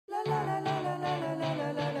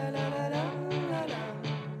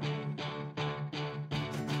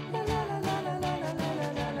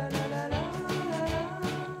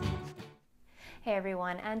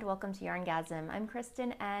everyone, and welcome to YarnGasm. I'm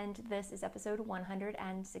Kristen, and this is episode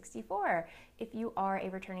 164. If you are a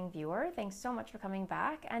returning viewer, thanks so much for coming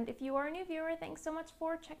back, and if you are a new viewer, thanks so much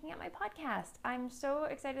for checking out my podcast. I'm so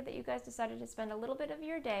excited that you guys decided to spend a little bit of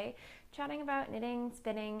your day chatting about knitting,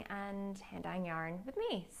 spinning, and hand-dyeing yarn with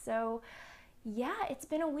me. So yeah, it's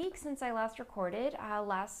been a week since I last recorded.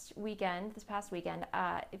 This past weekend,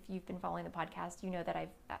 if you've been following the podcast, you know that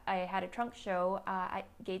I had a trunk show at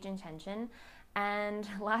Gauge Intention, and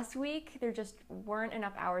last week there just weren't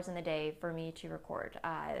enough hours in the day for me to record.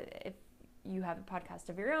 If you have a podcast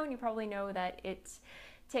of your own, you probably know that it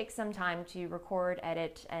takes some time to record,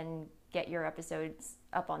 edit, and get your episodes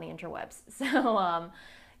up on the interwebs. So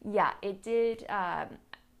yeah, it did.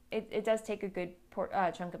 It does take a good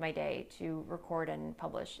chunk of my day to record and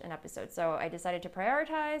publish an episode. So I decided to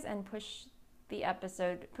prioritize and push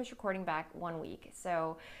recording back 1 week.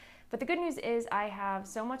 So, but the good news is I have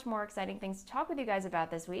so much more exciting things to talk with you guys about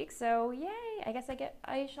this week. So yay,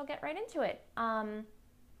 I shall get right into it.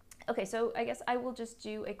 Okay, so I guess I will just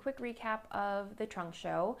do a quick recap of the trunk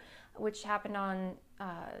show, which happened on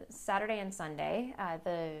Saturday and Sunday,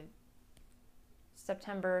 the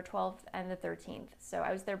September 12th and the 13th. So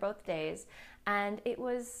I was there both days, and it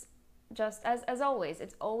was just, as always,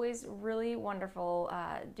 it's always really wonderful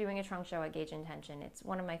doing a trunk show at Gauge Intention. It's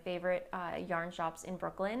one of my favorite yarn shops in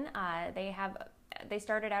Brooklyn. They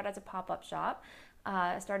started out as a pop-up shop,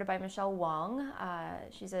 started by Michelle Wong.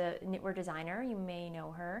 She's a knitwear designer. You may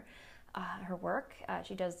know her. Her work.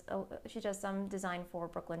 She does some design for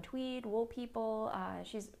Brooklyn Tweed, Wool People.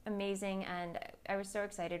 She's amazing, and I was so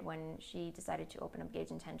excited when she decided to open up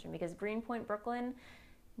Gauge Intention because Greenpoint, Brooklyn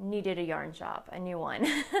needed a yarn shop, a new one,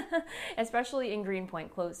 especially in Greenpoint,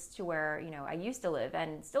 close to where I used to live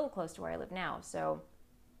and still close to where I live now. So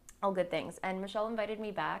all good things. And Michelle invited me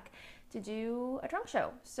back to do a trunk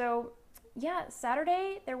show. So yeah,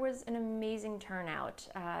 Saturday there was an amazing turnout,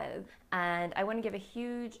 and I want to give a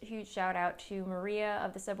huge shout out to Maria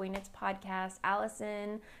of the Subway Knits podcast,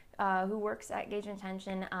 Allison, who works at Gauge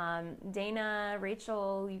Intention, Dana,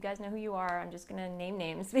 Rachel. You guys know who you are. I'm just gonna name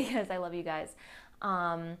names because I love you guys,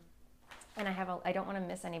 and I don't want to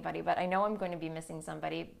miss anybody, but I know I'm going to be missing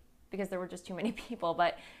somebody because there were just too many people.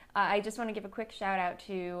 But I just want to give a quick shout out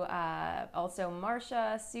to also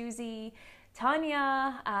Marsha, Susie,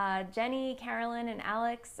 Tanya, Jenny, Carolyn, and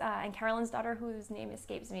Alex, and Carolyn's daughter, whose name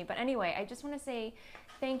escapes me. But anyway, I just want to say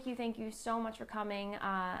thank you so much for coming,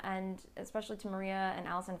 and especially to Maria and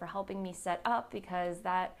Allison for helping me set up, because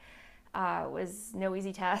that was no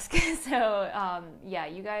easy task. So yeah,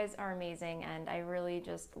 you guys are amazing, and I really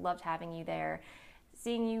just loved having you there,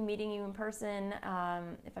 seeing you, meeting you in person.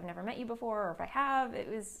 If I've never met you before, or if I have, it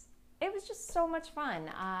was just so much fun.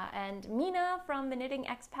 And Mina from the Knitting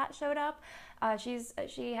Expat showed up.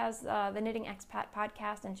 She has the Knitting Expat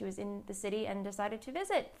podcast, and she was in the city and decided to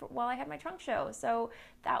visit while I had my trunk show. So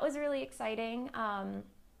that was really exciting.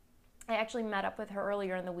 I actually met up with her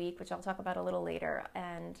earlier in the week, which I'll talk about a little later.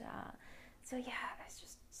 And so yeah, it's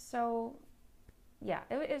just so, yeah,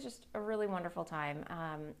 it was just a really wonderful time.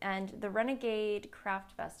 And the Renegade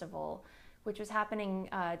Craft Festival, which was happening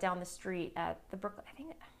down the street at the Brooklyn,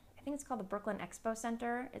 I think it's called the Brooklyn Expo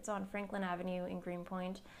Center. It's on Franklin Avenue in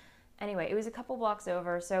Greenpoint. Anyway, it was a couple blocks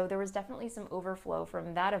over, so there was definitely some overflow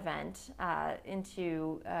from that event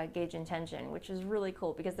into Gauge Intention, which was really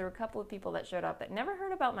cool because there were a couple of people that showed up that never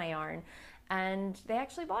heard about my yarn, and they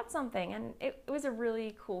actually bought something, and it was a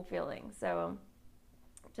really cool feeling. So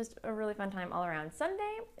just a really fun time all around.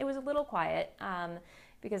 Sunday, it was a little quiet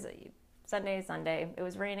because Sunday is Sunday. It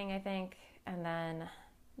was raining, I think, and then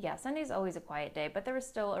yeah, Sunday's always a quiet day, but there was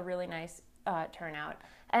still a really nice turnout.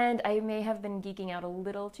 And I may have been geeking out a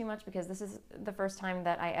little too much because this is the first time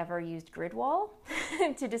that I ever used grid wall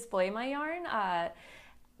to display my yarn,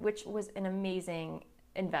 which was an amazing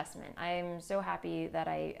investment. I'm so happy that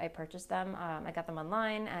I purchased them. I got them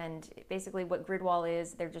online, and basically what grid wall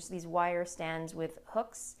is, they're just these wire stands with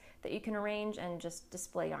hooks that you can arrange and just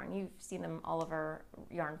display yarn. You've seen them all over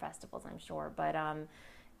yarn festivals, I'm sure, but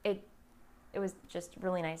it was just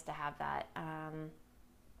really nice to have that.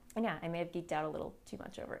 And yeah, I may have geeked out a little too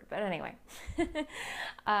much over it, but anyway.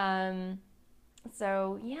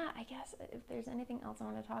 So yeah, I guess if there's anything else I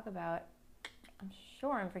want to talk about, I'm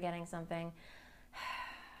sure I'm forgetting something.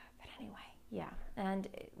 But anyway, Yeah, and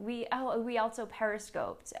we also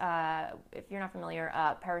periscoped. If you're not familiar,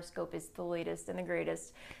 Periscope is the latest and the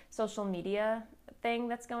greatest social media thing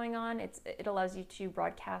that's going on. It allows you to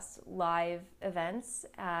broadcast live events,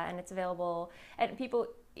 and it's available. And people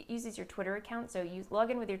it uses your Twitter account, so you log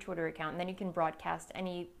in with your Twitter account, and then you can broadcast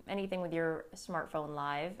anything with your smartphone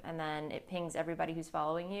live, and then it pings everybody who's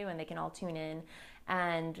following you, and they can all tune in.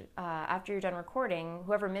 And after you're done recording,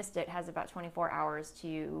 whoever missed it has about 24 hours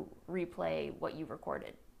to replay what you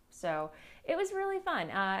recorded. So it was really fun.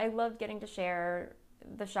 I loved getting to share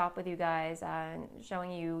the shop with you guys and showing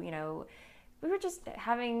you, we were just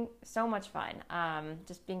having so much fun,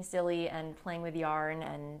 just being silly and playing with yarn,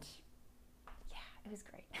 and yeah, it was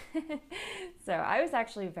great. So I was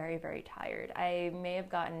actually very, very tired. I may have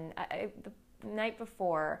gotten, the night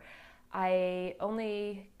before, I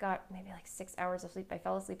only got maybe like 6 hours of sleep. I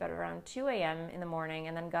fell asleep at around 2 a.m. in the morning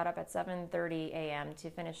and then got up at 7:30 a.m. to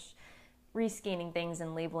finish rescanning things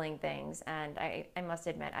and labeling things. And I must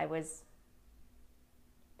admit, I was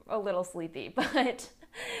a little sleepy, but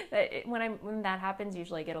when that happens,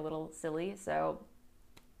 usually I get a little silly. So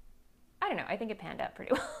I don't know. I think it panned out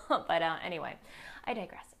pretty well. But anyway, I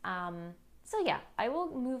digress. So yeah, I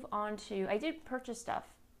will move on to, I did purchase stuff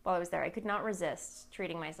while I was there. I could not resist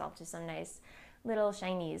treating myself to some nice little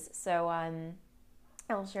shinies. So I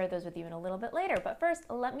will share those with you in a little bit later. But first,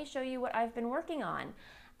 let me show you what I've been working on.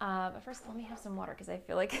 But first, let me have some water because I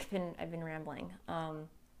feel like I've been rambling. And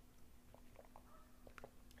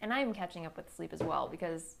I'm catching up with sleep as well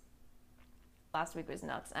because last week was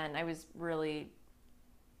nuts and I was really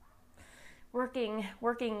working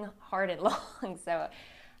hard and long. So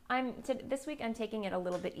this week I'm taking it a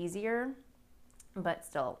little bit easier, but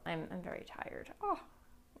still I'm very tired. Oh,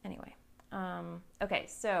 anyway. Okay,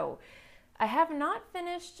 so I have not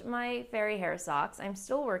finished my fairy hair socks. I'm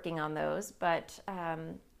still working on those, but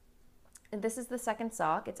this is the second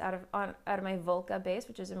sock. It's out of my Volca base,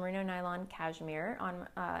 which is a merino nylon cashmere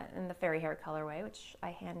in the fairy hair colorway, which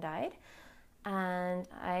I hand dyed. And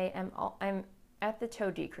I'm at the toe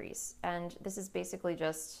decrease, and this is basically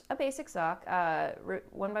just a basic sock,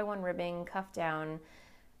 1x1 ribbing, cuff down,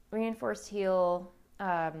 reinforced heel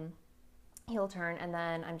turn, and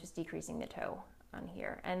then I'm just decreasing the toe on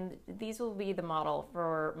here. And these will be the model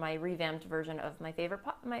for my revamped version of my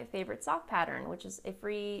favorite sock pattern, which is a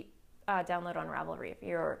free download on Ravelry if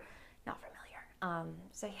you're not familiar.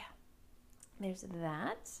 So yeah, there's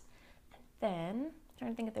that. And then I'm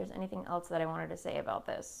trying to think if there's anything else that I wanted to say about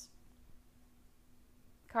this.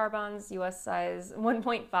 Carbons, US size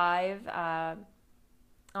 1.5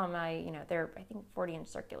 on my, they're I think 40-inch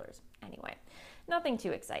circulars. Anyway, nothing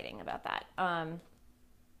too exciting about that,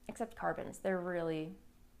 except carbons. They're really,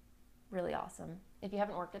 really awesome. If you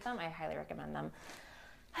haven't worked with them, I highly recommend them.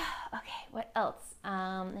 Okay, what else?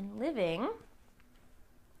 And living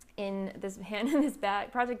in this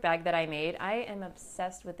project bag that I made, I am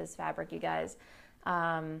obsessed with this fabric, you guys.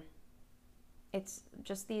 It's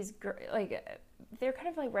just these, they're kind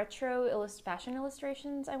of like retro fashion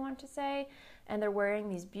illustrations, I want to say. And they're wearing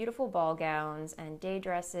these beautiful ball gowns and day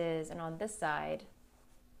dresses. And on this side,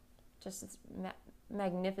 just this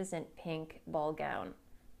magnificent pink ball gown.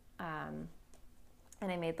 And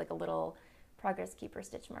I made like a little Progress Keeper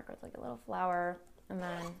stitch mark with like a little flower. And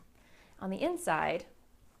then on the inside,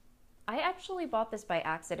 I actually bought this by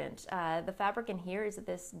accident. The fabric in here is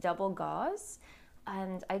this double gauze.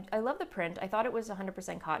 And I love the print. I thought it was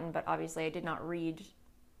 100% cotton, but obviously I did not read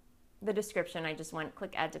the description. I just went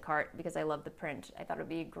click add to cart because I love the print. I thought it would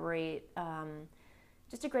be a great,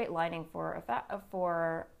 just a great lining for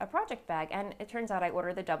a project bag. And it turns out I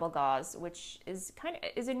ordered the double gauze, which is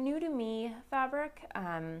a new to me fabric.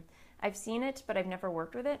 I've seen it, but I've never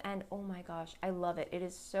worked with it. And oh my gosh, I love it. It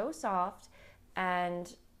is so soft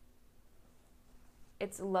and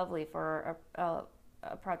it's lovely for a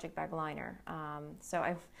project bag liner. So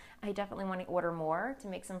I definitely want to order more to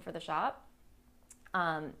make some for the shop.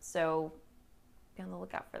 So be on the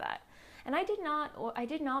lookout for that. And I did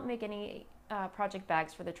not make any project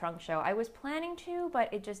bags for the trunk show. I was planning to,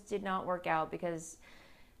 but it just did not work out because,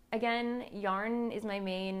 again, yarn is my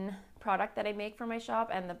main product that I make for my shop,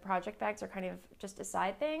 and the project bags are kind of just a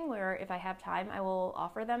side thing where if I have time, I will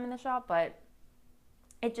offer them in the shop, but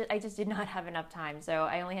I just did not have enough time. So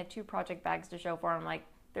I only had 2 project bags to show for. I'm like,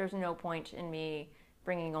 there's no point in me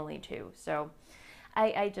bringing only 2. So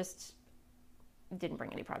I just didn't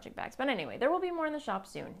bring any project bags. But anyway, there will be more in the shop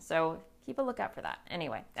soon. So keep a lookout for that.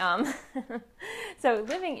 Anyway, so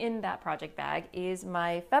living in that project bag is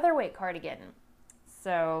my featherweight cardigan.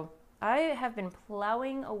 So I have been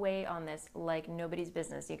plowing away on this like nobody's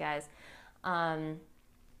business, you guys.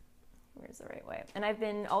 Where's the right way? And I've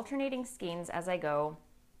been alternating skeins as I go.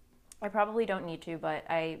 I probably don't need to, but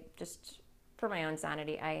I just, for my own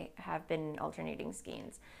sanity, I have been alternating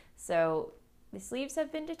skeins. So the sleeves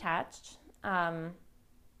have been detached,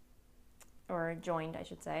 or joined, I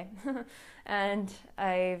should say, and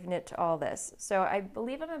I've knit all this. So I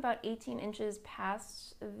believe I'm about 18 inches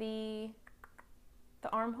past the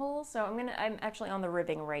armhole. So I'm actually on the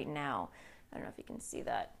ribbing right now. I don't know if you can see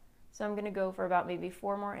that. So I'm gonna go for about maybe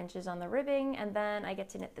 4 more inches on the ribbing, and then I get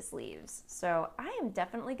to knit the sleeves. So I am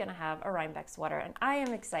definitely gonna have a Rhinebeck sweater, and I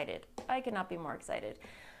am excited. I could not be more excited.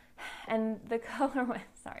 And the color,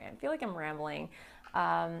 sorry, I feel like I'm rambling.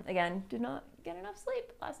 Again, did not get enough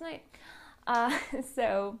sleep last night.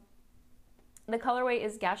 So the colorway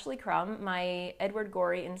is Gashly Crumb, my Edward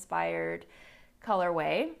Gorey inspired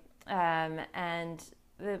colorway. And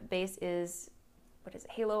the base is, what is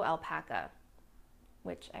it, Halo Alpaca,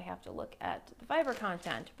 which I have to look at the fiber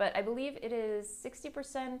content, but I believe it is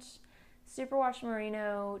 60% superwash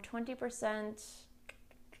merino, 20%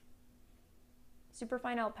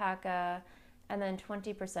 superfine alpaca, and then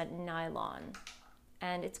 20% nylon.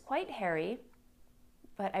 And it's quite hairy,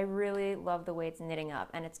 but I really love the way it's knitting up,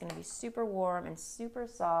 and it's gonna be super warm and super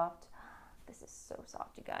soft. This is so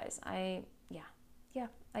soft, you guys.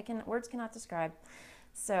 Words cannot describe.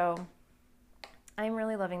 So I'm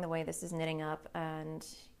really loving the way this is knitting up, and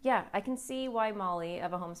yeah, I can see why Molly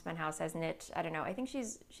of A Homespun House has knit, I don't know, I think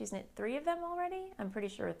she's knit 3 of them already. I'm pretty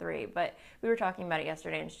sure 3, but we were talking about it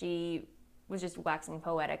yesterday, and she was just waxing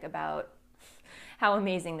poetic about how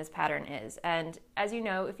amazing this pattern is. And as you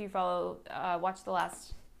know, if you watch the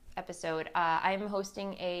last episode, I'm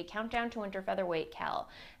hosting a Countdown to Winter Featherweight Cal,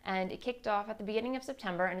 and it kicked off at the beginning of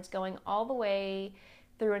September, and it's going all the way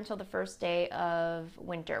through until the first day of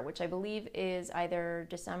winter, which I believe is either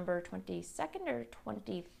December 22nd or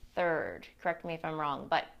 23rd. Correct me if I'm wrong,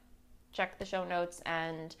 but check the show notes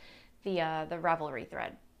and the Ravelry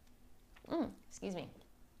thread. Excuse me.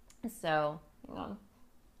 So, hang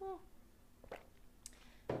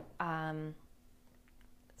on.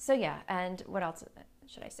 So yeah, and what else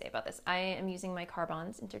should I say about this? I am using my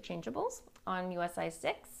Carbons interchangeables on US size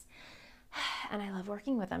 6. And I love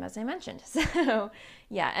working with them, as I mentioned. So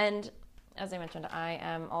yeah, and as I mentioned, I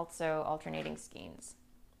am also alternating skeins.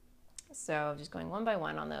 So just going one by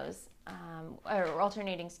one on those, or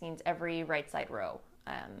alternating skeins every right side row.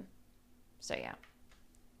 So yeah.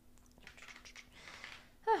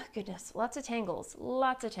 Oh goodness, lots of tangles.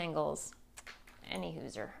 Any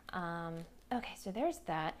hooser. Okay, so there's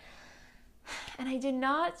that. And I did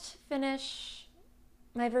not finish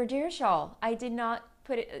my verdure shawl. I did not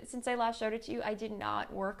put it, since I last showed it to you, I did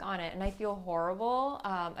not work on it, and I feel horrible.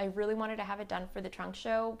 I really wanted to have it done for the trunk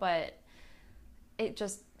show, but it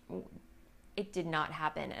did not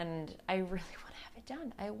happen, and I really want to have it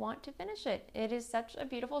done. I want to finish it. It is such a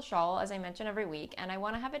beautiful shawl, as I mention every week, and I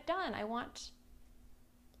want to have it done. I want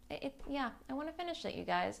to finish it, you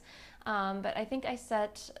guys. But I think I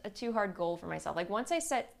set a too hard goal for myself. Like, once I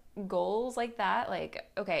set goals like that, like,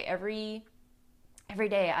 okay, every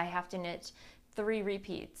day I have to knit 3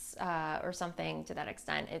 repeats, or something to that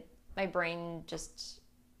extent, my brain just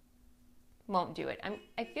won't do it.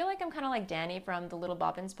 I feel like I'm kind of like Danny from the Little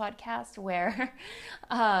Bobbins podcast, where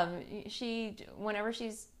whenever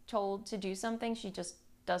she's told to do something, she just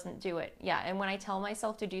doesn't do it. Yeah, and when I tell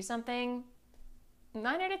myself to do something,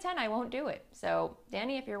 9 out of 10 I won't do it. So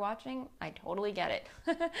Danny, if you're watching, I totally get it.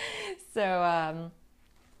 So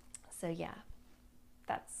yeah,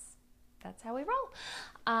 that's how we roll.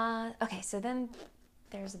 Okay, so then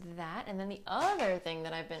there's that, and then the other thing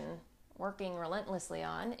that I've been working relentlessly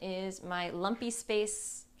on is my Lumpy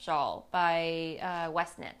Space shawl by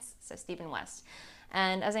West Knits, so Stephen West.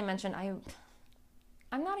 And as I mentioned,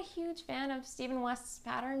 I'm not a huge fan of Stephen West's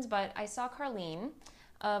patterns, but I saw Carlene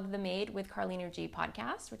of the Made with Carlene G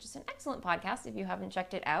podcast, which is an excellent podcast if you haven't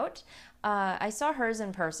checked it out. I saw hers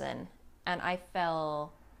in person, and I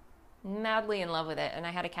fell madly in love with it, and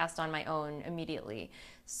I had to cast on my own immediately.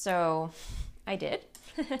 So I did.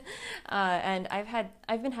 And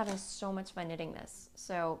I've been having so much fun knitting this.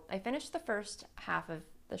 So I finished the first half of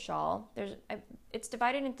the shawl. It's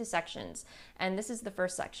divided into sections, and this is the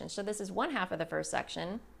first section. So this is one half of the first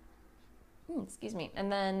section. Excuse me.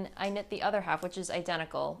 And then I knit the other half, which is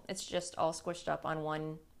identical. It's just all squished up on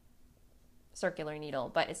one circular needle,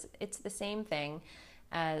 but it's the same thing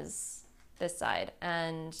as this side.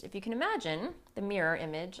 And if you can imagine the mirror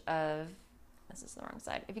image of, this is the wrong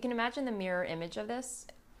side. If you can imagine the mirror image of this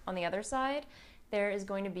on the other side, there is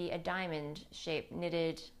going to be a diamond shape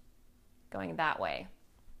knitted going that way.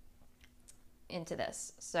 into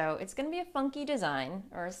this. So it's going to be a funky design,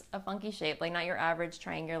 or a funky shape, like not your average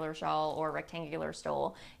triangular shawl or rectangular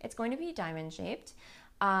stole. It's going to be diamond shaped.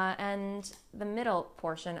 And the middle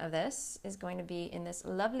portion of this is going to be in this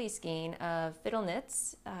lovely skein of fiddle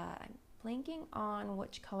knits. I'm blanking on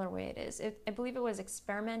which colorway it is. I believe it was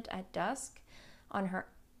Experiment at Dusk on her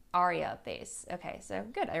Aria base. Okay, so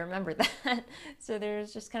good, I remembered that. So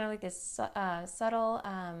there's just kind of like this subtle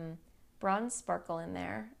bronze sparkle in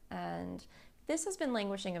there, and this has been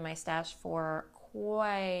languishing in my stash for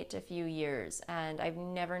quite a few years, and I've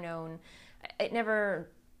never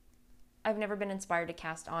been inspired to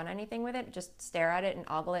cast on anything with it, just stare at it and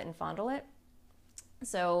ogle it and fondle it.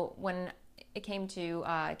 So when it came to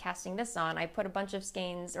casting this on, I put a bunch of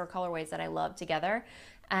skeins or colorways that I love together,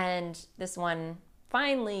 and this one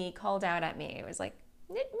finally called out at me. It was like,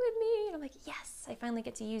 knit with me, and I'm like, yes, I finally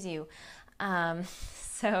get to use you.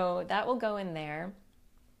 So that will go in there.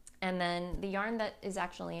 And then the yarn that is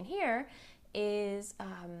actually in here is,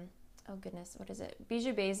 oh goodness, what is it?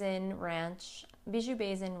 Bijou Basin Ranch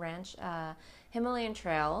Himalayan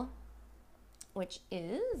Trail, which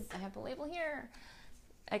is, I have the label here.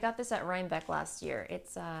 I got this at Rhinebeck last year.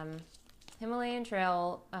 It's Himalayan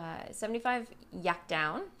Trail 75 yak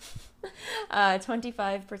down,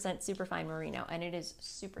 25% superfine merino, and it is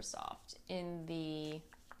super soft in the,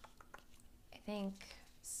 I think,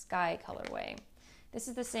 sky colorway. This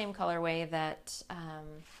is the same colorway that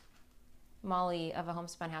Molly of A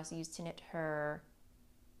Homespun House used to knit her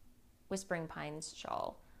Whispering Pines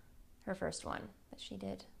shawl, her first one that she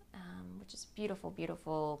did, which is beautiful,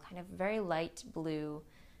 beautiful, kind of very light blue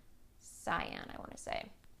cyan, I want to say.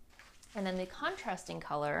 And then the contrasting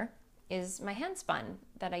color is my hand spun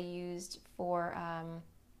that I used for,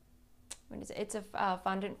 what is it? It's a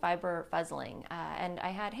fondant fiber fuzzling, and I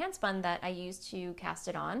had hand spun that I used to cast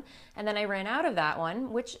it on, and then I ran out of that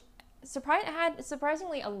one, which had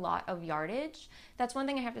surprisingly a lot of yardage. That's one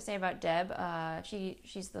thing I have to say about Deb.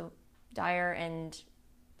 She's the dyer and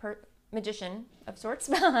magician of sorts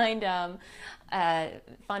behind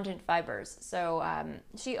fondant fibers. So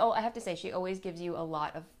I have to say, she always gives you a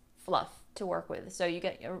lot of fluff to work with, so you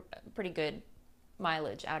get a pretty good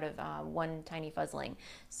mileage out of one tiny fuzzling.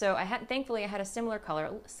 So thankfully I had a similar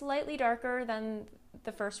color, slightly darker than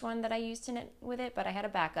the first one that I used to knit with it, but I had a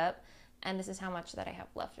backup, and this is how much that I have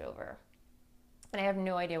left over. And I have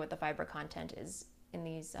no idea what the fiber content is in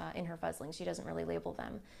these in her fuzzlings. She doesn't really label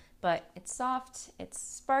them, but it's soft, it's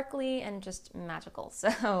sparkly, and just magical. So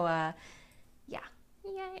yeah,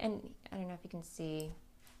 yay. And I don't know if you can see,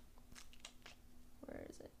 where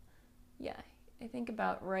is it? Yeah, I think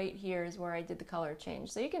about right here is where I did the color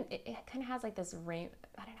change. So you can, it kind of has like this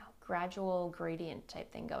gradual gradient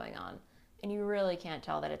type thing going on, and you really can't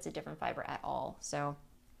tell that it's a different fiber at all. So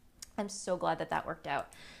I'm so glad that that worked out.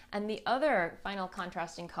 And the other final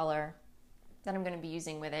contrasting color that I'm going to be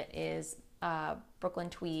using with it is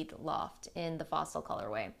Brooklyn Tweed Loft in the Fossil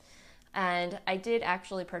colorway. And I did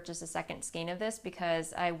actually purchase a second skein of this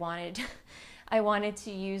because I wanted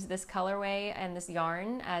to use this colorway and this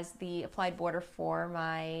yarn as the applied border for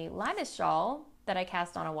my lattice shawl that I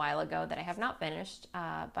cast on a while ago that I have not finished,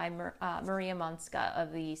 by Maria Monska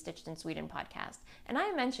of the Stitched in Sweden podcast. And I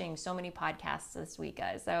am mentioning so many podcasts this week,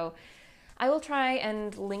 guys, so I will try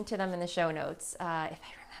and link to them in the show notes if I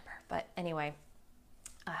remember. But anyway,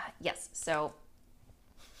 yes, so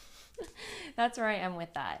that's where I am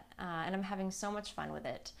with that, and I'm having so much fun with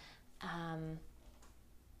it. I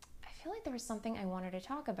feel like there was something I wanted to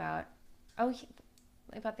talk about. Oh,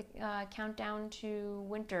 about the countdown to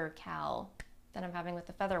winter cal that I'm having with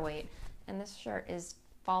the featherweight, and this shirt is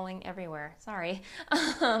falling everywhere. Sorry.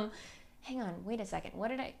 Hang on, wait a second. What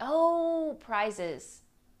did I? Oh, prizes.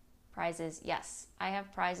 Yes, I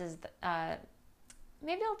have prizes.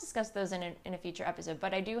 Maybe I'll discuss those in a future episode,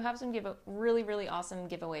 but I do have some really, really awesome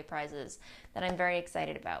giveaway prizes that I'm very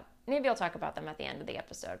excited about. Maybe I'll talk about them at the end of the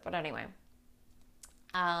episode, but anyway.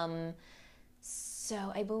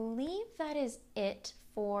 So I believe that is it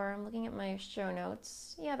for, I'm looking at my show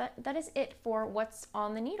notes. Yeah, that is it for what's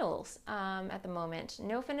on the needles at the moment.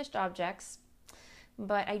 No finished objects,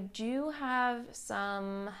 but I do have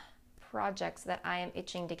some projects that I am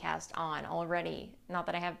itching to cast on already. Not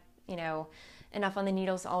that I have, enough on the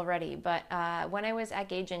needles already, but when I was at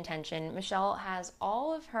Gauge Intention, Michelle has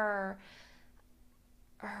all of her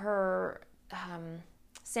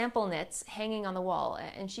sample knits hanging on the wall,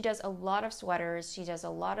 and she does a lot of sweaters. She does a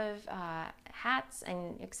lot of hats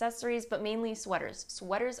and accessories, but mainly sweaters.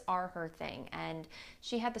 Sweaters are her thing, and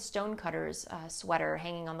she had the Stonecutters sweater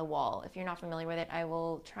hanging on the wall. If you're not familiar with it, I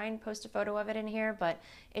will try and post a photo of it in here, but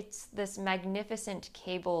it's this magnificent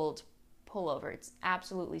cabled pullover. It's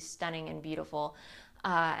absolutely stunning and beautiful,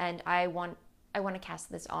 and I want to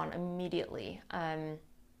cast this on immediately.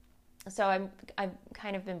 So I've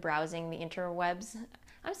kind of been browsing the interwebs.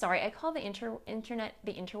 I'm sorry, I call the internet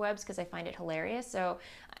the interwebs because I find it hilarious. So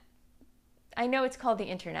I know it's called the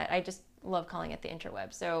internet. I just love calling it the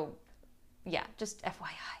interweb. So yeah, just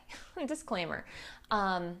FYI, disclaimer.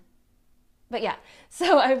 But yeah,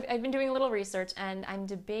 so I've been doing a little research, and I'm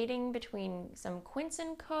debating between some Quince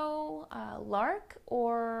 & Co. Lark,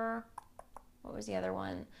 or what was the other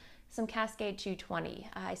one? Some Cascade 220.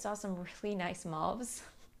 I saw some really nice mauves.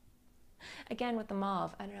 Again, with the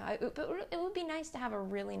mauve, I don't know, it would be nice to have a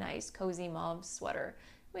really nice cozy mauve sweater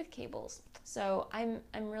with cables. So I'm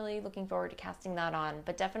really looking forward to casting that on,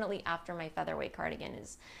 but definitely after my featherweight cardigan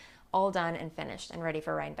is all done and finished and ready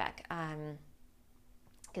for Rhinebeck.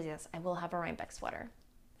 Because yes, I will have a Rhinebeck sweater.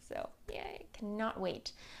 So yeah, I cannot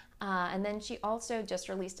wait. And then she also just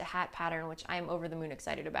released a hat pattern, which I'm over the moon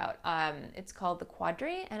excited about. It's called the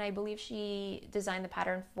Quadri, and I believe she designed the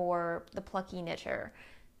pattern for the Plucky Knitter.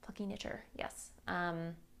 Plucky Knitter, yes.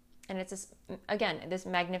 And it's this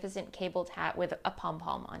magnificent cabled hat with a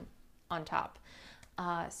pom-pom on top.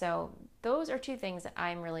 So those are two things that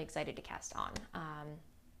I'm really excited to cast on.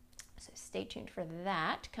 So stay tuned for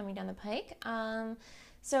that coming down the pike.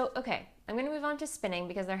 So, okay, I'm going to move on to spinning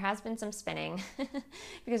because there has been some spinning.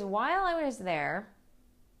 Because while I was there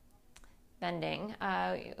bending,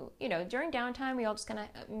 during downtime, we all just kind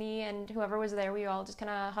of, me and whoever was there, we all just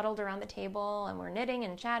kind of huddled around the table and we're knitting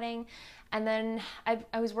and chatting. And then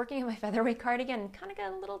I was working on my featherweight cardigan and kind of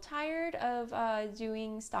got a little tired of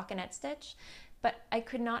doing stockinette stitch. But I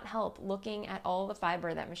could not help looking at all the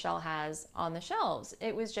fiber that Michelle has on the shelves.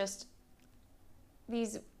 It was just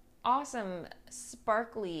these awesome,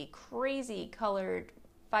 sparkly, crazy colored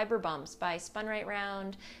fiber bumps by Spun Right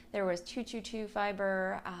Round. There was 222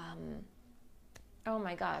 fiber. Oh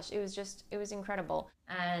my gosh, it was incredible.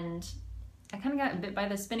 And I kind of got bit by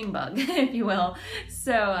the spinning bug, if you will.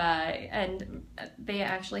 So, and they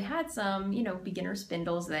actually had some, beginner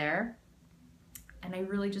spindles there. And I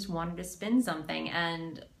really just wanted to spin something.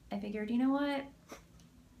 And I figured, you know what?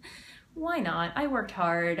 Why not? I worked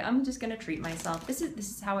hard. I'm just gonna treat myself. This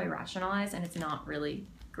is how I rationalize, and it's not really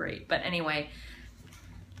great. But anyway,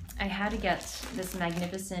 I had to get this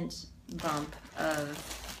magnificent bump of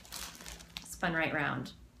Spun Right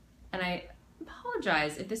Round. And I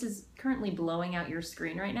apologize if this is currently blowing out your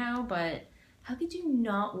screen right now, but how could you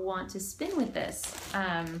not want to spin with this?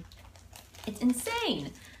 It's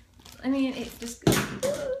insane. I mean,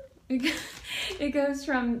 it goes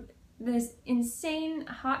from this insane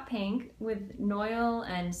hot pink with Noil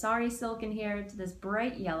and Sari Silk in here to this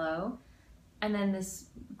bright yellow, and then this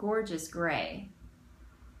gorgeous gray.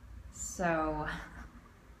 So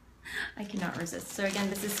I cannot resist. So again,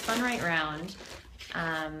 this is Spun Right Round.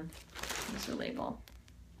 Here's the label.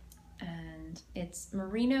 And it's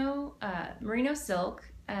merino silk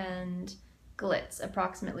and glitz,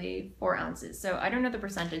 approximately 4 ounces. So I don't know the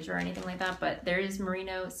percentage or anything like that, but there is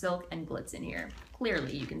merino, silk, and glitz in here.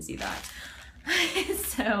 Clearly you can see that.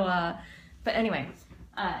 So, but anyway,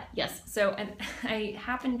 yes. So, and I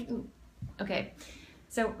happened, okay.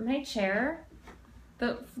 So my chair,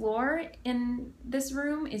 the floor in this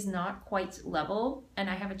room is not quite level, and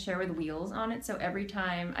I have a chair with wheels on it. So every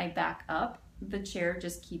time I back up, the chair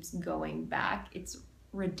just keeps going back. It's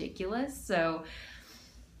ridiculous. So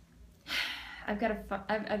I've got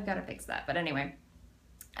to fix that. But anyway,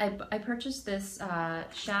 I purchased this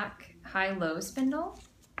Shack High-Low spindle.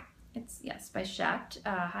 It's, yes, by Shacked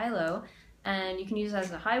High-Low, and you can use it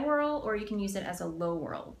as a high whirl or you can use it as a low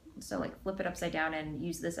whirl. So like flip it upside down and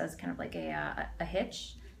use this as kind of like a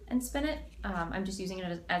hitch and spin it. I'm just using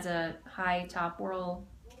it as a high top whirl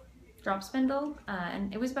drop spindle,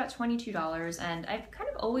 and it was about $22, and I've kind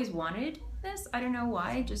of always wanted this. I don't know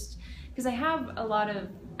why, just because I have a lot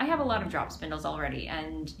of drop spindles already,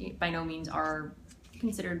 and by no means are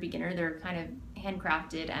considered beginner. They're kind of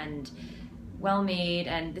handcrafted and well made,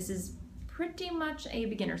 and this is pretty much a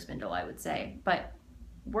beginner spindle, I would say, but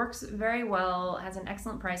works very well, has an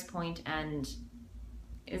excellent price point, and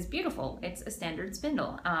is beautiful. It's a standard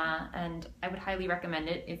spindle, and I would highly recommend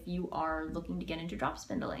it if you are looking to get into drop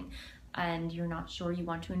spindling and you're not sure you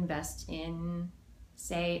want to invest in,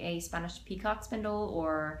 say, a Spanish peacock spindle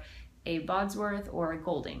or a Bodsworth or a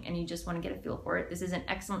Golding, and you just want to get a feel for it. This is an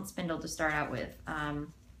excellent spindle to start out with.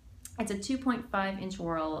 It's a 2.5 inch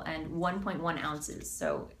whirl and 1.1 ounces.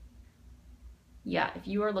 So yeah, if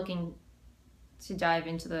you are looking to dive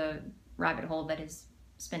into the rabbit hole that is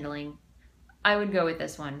spindling, I would go with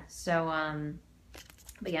this one. So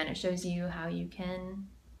again, it shows you how you can,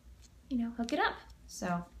 hook it up.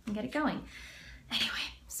 so get it going. Anyway,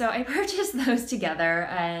 so I purchased those together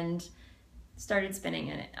and started spinning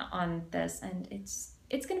it on this, and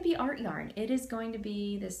it's going to be art yarn. It is going to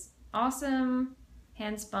be this awesome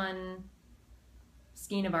hand spun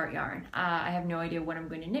skein of art yarn. I have no idea what I'm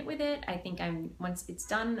going to knit with it. I think once it's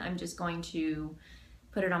done, I'm just going to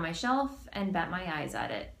put it on my shelf and bat my eyes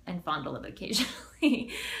at it and fondle it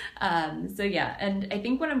occasionally. So yeah, and I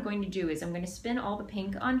think what I'm going to do is I'm going to spin all the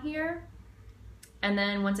pink on here, and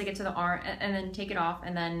then once I get to the orange, and then take it off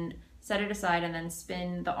and then set it aside and then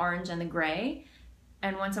spin the orange and the gray.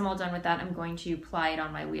 And once I'm all done with that, I'm going to ply it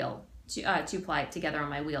on my wheel, to ply it together on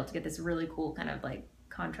my wheel to get this really cool kind of like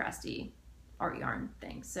contrasty art yarn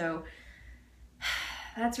thing. So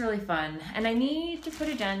that's really fun. And I need to put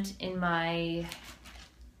a dent in my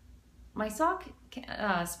sock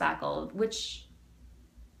spackle, which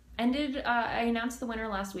ended, I announced the winner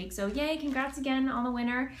last week, so yay, congrats again on the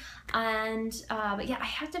winner. And but yeah, I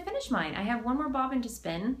have to finish mine. I have one more bobbin to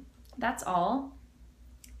spin, that's all.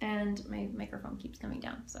 And my microphone keeps coming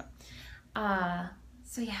down, so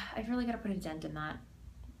yeah, I've really got to put a dent in that.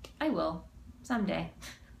 I will someday.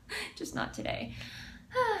 Just not today.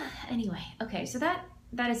 Anyway, okay, so that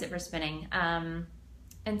is it for spinning. And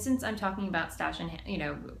since I'm talking about stash and, you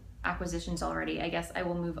know, acquisitions already, I guess I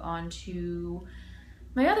will move on to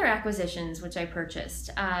my other acquisitions, which I purchased.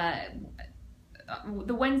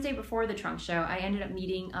 The Wednesday before the trunk show, I ended up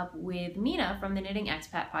meeting up with Mina from the Knitting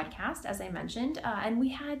Expat podcast, as I mentioned, and we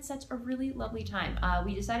had such a really lovely time.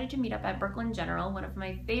 We decided to meet up at Brooklyn General, one of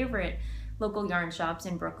my favorite local yarn shops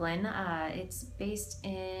in Brooklyn. It's based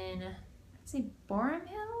in, I'd say, Borum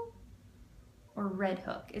Hill or Red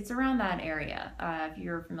Hook. It's around that area. If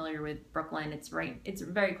you're familiar with Brooklyn, it's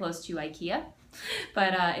very close to IKEA,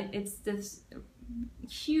 but it's this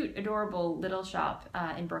cute, adorable little shop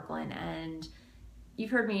in Brooklyn, and you've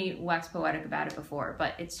heard me wax poetic about it before,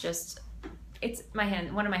 but it's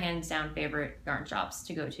one of my hands down favorite yarn shops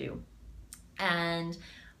to go to. And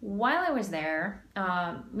while I was there,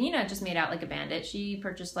 Mina just made out like a bandit. She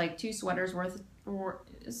purchased like two sweaters worth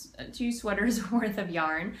of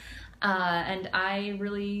yarn, and I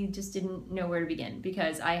really just didn't know where to begin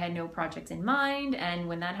because I had no projects in mind, and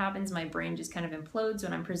when that happens, my brain just kind of implodes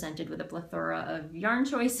when I'm presented with a plethora of yarn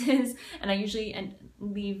choices, and I usually end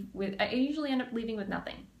up leaving with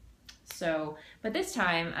nothing. So, but this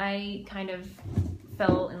time I kind of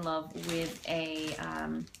fell in love with a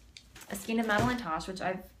skein of Madeline Tosh, which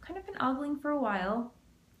I've kind of been ogling for a while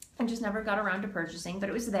and just never got around to purchasing, but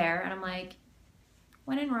it was there, and I'm like,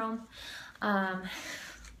 when in Rome.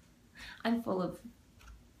 I'm full of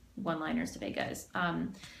one-liners today, guys.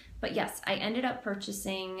 But yes, I ended up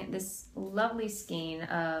purchasing this lovely skein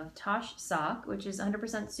of Tosh sock, which is 100%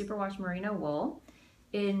 superwash merino wool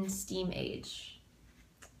in Steam Age.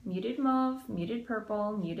 Muted mauve, muted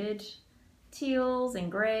purple, muted teals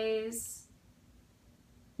and grays.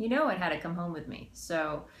 You know it had to come home with me,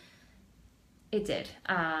 so it did.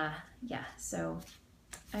 Yeah, so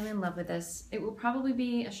I'm in love with this. It will probably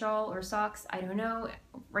be a shawl or socks, I don't know.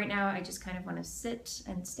 Right now I just kind of want to sit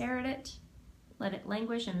and stare at it, let it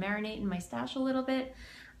languish and marinate in my stash a little bit.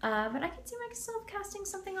 But I can see myself casting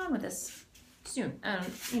something on with this soon,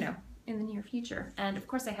 you know, in the near future. And of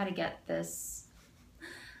course I had to get this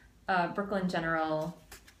Brooklyn General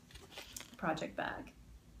project bag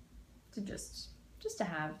to just to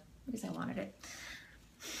have, because I wanted it.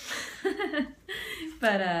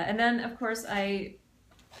 But and then of course I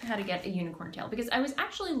had to get a unicorn tail because I was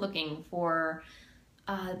actually looking for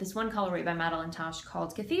this one colorway by Madeline Tosh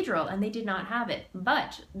called Cathedral, and they did not have it,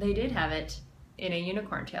 but they did have it in a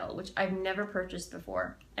unicorn tail, which I've never purchased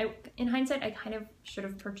before. In hindsight, I kind of should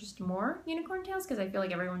have purchased more unicorn tails because I feel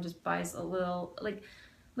like everyone just buys a little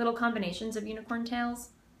combinations of unicorn tails.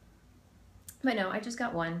 But no, I just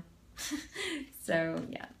got one. So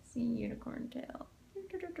yeah, see, unicorn tail.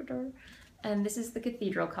 And this is the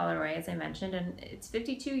Cathedral colorway, as I mentioned, and it's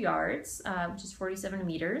 52 yards, which is 47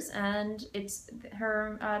 meters, and it's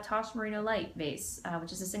her Tosh Merino Light base,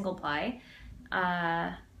 which is a single ply,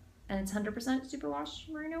 and it's 100% superwash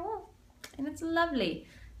merino wool, and it's lovely.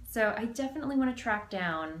 So I definitely want to track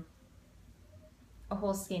down a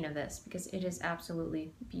whole skein of this because it is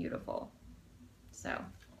absolutely beautiful. So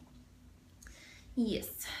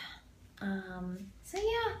yes, so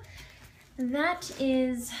yeah, that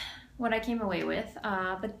is what I came away with.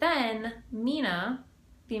 But then Mina,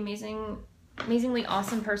 the amazingly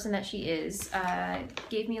awesome person that she is,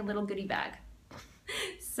 gave me a little goodie bag.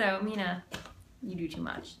 So Mina, you do too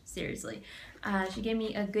much, seriously. She gave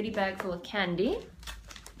me a goodie bag full of candy.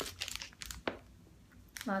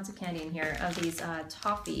 Lots of candy in here of these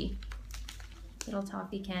toffee little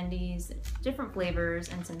toffee candies, different flavors,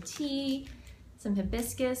 and some tea, some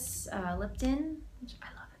hibiscus Lipton, which I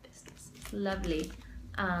love hibiscus, it's lovely.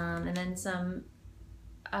 And then some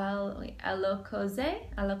alocose, I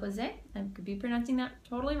could be pronouncing that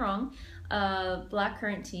totally wrong, black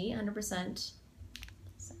currant tea, 100%,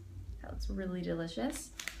 so that looks really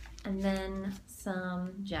delicious. And then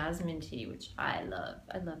some jasmine tea, which I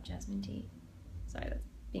love jasmine tea. Sorry, that's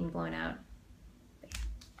being blown out.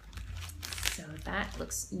 So that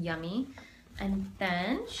looks yummy. And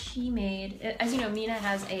then she made, as you know, Mina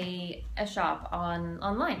has a shop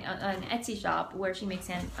online, an Etsy shop where she makes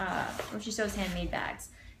where she sews handmade bags.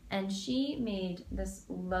 And she made this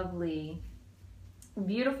lovely,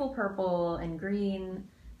 beautiful purple and green,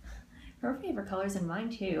 her favorite colors and mine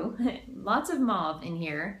too. Lots of mauve in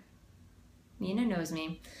here. Mina knows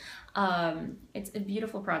me. It's a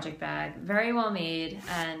beautiful project bag, very well made,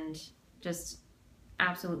 and just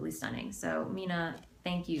absolutely stunning. So Mina,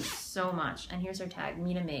 thank you so much. And here's her tag,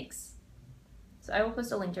 Mina Makes. So I will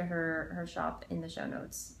post a link to her shop in the show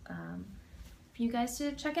notes for you guys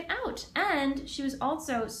to check it out. And she was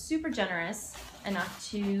also super generous enough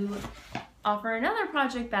to offer another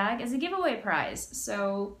project bag as a giveaway prize.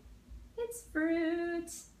 So it's fruit.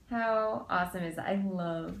 How awesome is that? I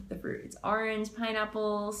love the fruit. It's orange,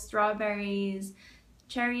 pineapple, strawberries,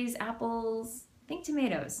 cherries, apples, I think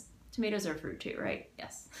tomatoes. Tomatoes are fruit too, right?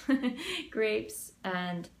 Yes. Grapes,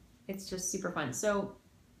 and it's just super fun. So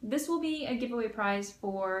this will be a giveaway prize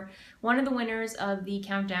for one of the winners of the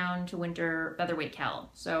Countdown to Winter Featherweight Cal.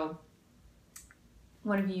 So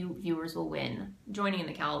one of you viewers will win. Joining in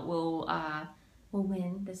the Cal will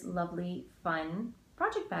win this lovely, fun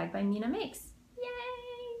project bag by Mina Makes. Yay!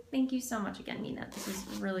 Thank you so much again, Mina. This is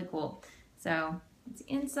really cool. So it's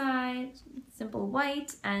inside, simple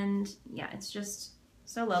white, and yeah, it's just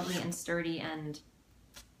so lovely and sturdy and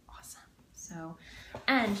awesome. So,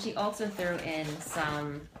 and she also threw in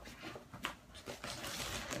some,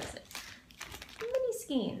 what is it? Mini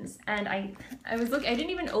skeins. And I didn't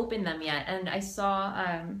even open them yet, and I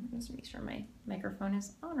saw, let's make sure my microphone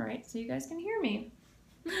is on right so you guys can hear me.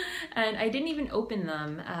 And I didn't even open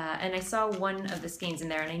them, and I saw one of the skeins in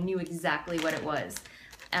there, and I knew exactly what it was.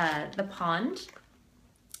 The pond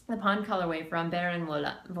colorway from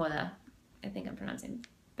Vola. I think I'm pronouncing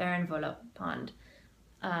Vola pond.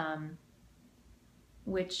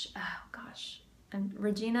 Which, oh gosh,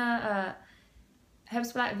 Regina,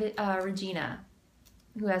 Regina,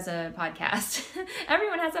 who has a podcast.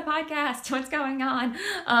 Everyone has a podcast. What's going on?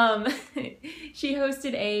 She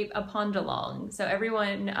hosted a pond-along. So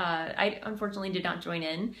everyone, I unfortunately did not join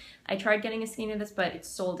in. I tried getting a skein of this, but it's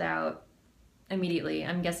sold out immediately.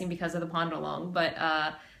 I'm guessing because of the pond-along. But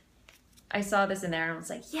I saw this in there and I was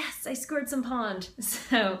like, yes, I scored some pond.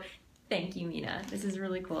 So thank you, Mina. This is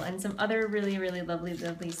really cool. And some other really, really lovely,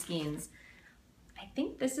 lovely skeins. I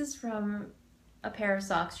think this is from a pair of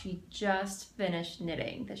socks she just finished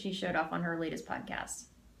knitting that she showed off on her latest podcast.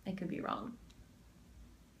 I could be wrong.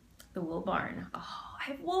 The Wool Barn. Oh, I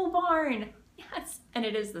have Wool Barn. Yes, and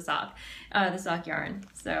it is the sock yarn.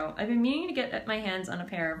 So I've been meaning to get my hands on a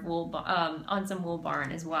pair of on some Wool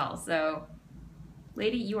Barn as well. So,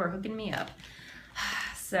 lady, you are hooking me up.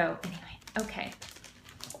 So anyway, okay.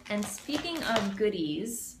 And speaking of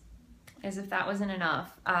goodies, as if that wasn't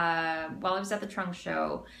enough, while I was at the trunk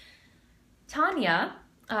show, Tanya,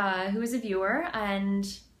 who is a viewer and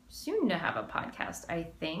soon to have a podcast, I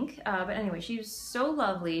think. But anyway, she was so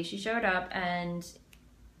lovely. She showed up and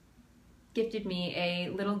gifted me a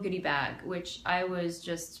little goodie bag, which I was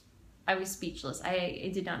speechless.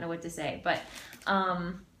 I did not know what to say, but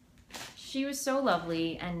she was so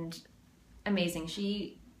lovely and amazing.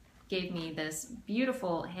 She gave me this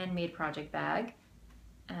beautiful handmade project bag,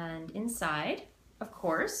 and inside, of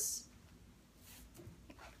course,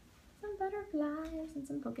 some butterflies and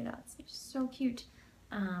some polka dots. It's so cute.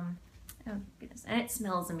 Oh goodness, and it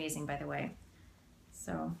smells amazing, by the way.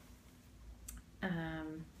 So,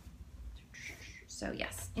 so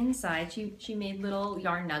yes, inside she made little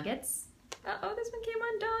yarn nuggets. Oh, this one came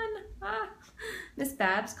undone. Miss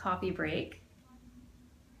Bab's coffee break.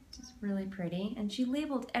 Just really pretty, and she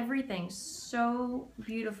labeled everything so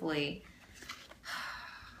beautifully.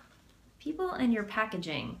 People in your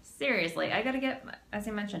packaging, seriously, I gotta get, as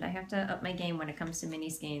I mentioned, I have to up my game when it comes to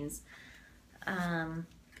mini skeins. There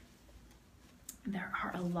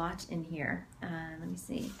are a lot in here. Let me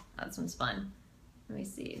see. Oh, this one's fun. Let me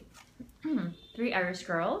see. 3 Irish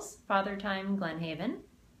Girls, Father Time, Glenhaven.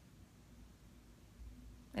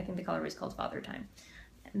 I think the color is called Father Time.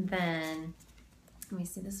 And then, let me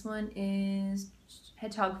see, this one is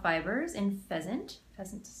Hedgehog Fibers in Pheasant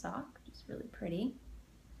sock, which is really pretty.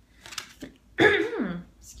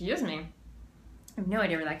 Excuse me. I have no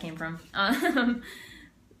idea where that came from.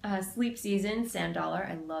 Sleep Season, Sand Dollar.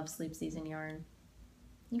 I love Sleep Season yarn.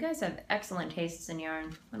 You guys have excellent tastes in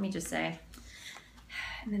yarn, let me just say.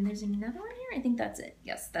 And then there's another one here. I think that's it.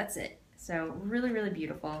 Yes, that's it. So really, really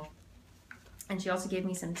beautiful. And she also gave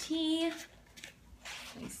me some tea.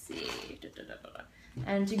 Let me see.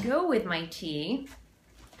 And to go with my tea,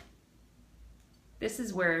 this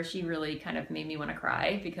is where she really kind of made me want to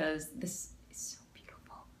cry because this is so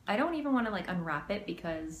beautiful. I don't even want to like unwrap it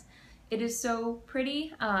because it is so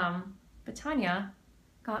pretty. But Tanya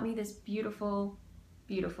got me this beautiful,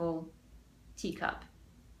 beautiful teacup.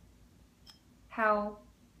 How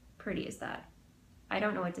pretty is that? I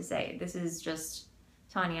don't know what to say. This is just,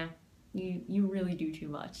 Tanya, you really do too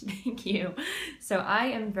much. Thank you. So I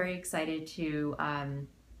am very excited to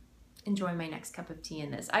enjoy my next cup of tea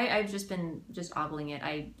in this. I've just been ogling it.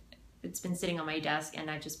 It's been sitting on my desk and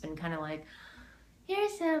I've just been kind of like, you're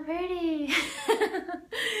so pretty.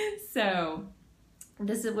 So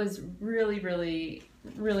this was really, really,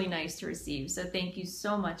 really nice to receive. So thank you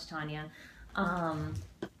so much, Tanya.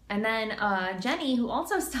 And then Jenny, who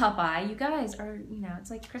also stopped by, you guys are, you know,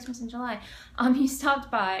 it's like Christmas in July. You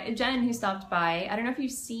stopped by, Jen, who stopped by, I don't know if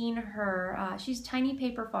you've seen her, she's Tiny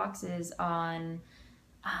Paper Foxes on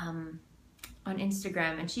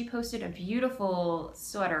Instagram, and she posted a beautiful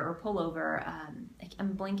sweater or pullover.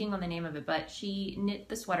 I'm blanking on the name of it, but she knit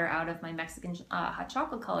the sweater out of my Mexican hot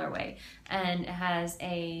chocolate colorway, and it has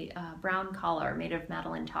a brown collar made of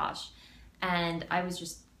Madeline Tosh, and I was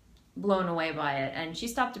just blown away by it. And she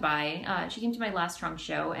stopped by. She came to my last trunk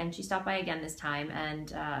show, and she stopped by again this time,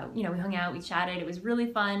 and you know, we hung out, we chatted, it was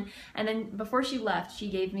really fun. And then before she left, she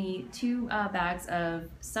gave me 2 bags of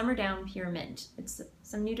Summer Down Pure Mint. It's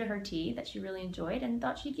some new to her tea that she really enjoyed and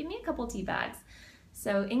thought she'd give me a couple tea bags.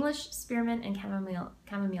 So English spearmint and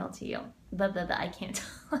chamomile tea. Blah, blah, blah, I can't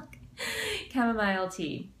talk. Chamomile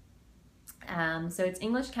tea. So it's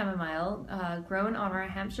English chamomile, grown on our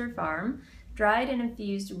Hampshire farm, dried and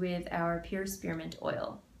infused with our pure spearmint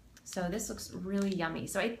oil. So this looks really yummy.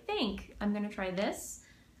 So I think I'm gonna try this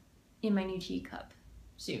in my new teacup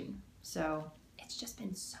soon. So it's just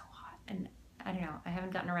been so hot, and I don't know, I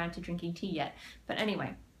haven't gotten around to drinking tea yet. But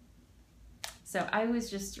anyway, so I was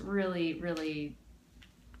just really, really,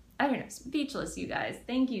 I don't know, speechless, you guys.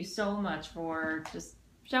 Thank you so much for just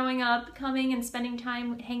showing up, coming and spending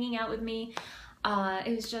time hanging out with me.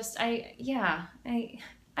 It was just, I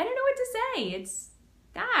don't know what to say. It's,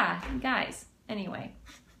 guys. Anyway,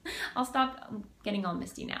 I'll stop getting all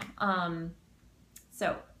misty now.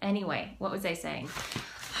 So anyway, what was I saying?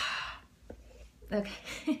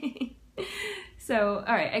 Okay. So,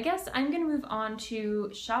 all right, I guess I'm gonna move on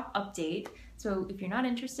to shop update. So if you're not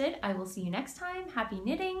interested, I will see you next time. Happy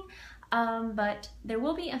knitting. But there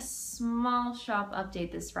will be a small shop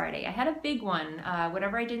update this Friday. I had a big one.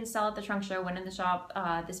 Whatever I didn't sell at the trunk show went in the shop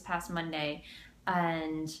this past Monday.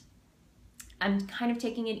 And I'm kind of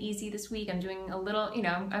taking it easy this week. I'm doing a little, you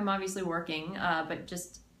know, I'm obviously working, but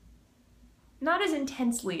just not as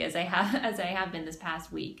intensely as I have been this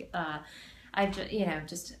past week. I just, you know,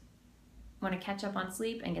 just want to catch up on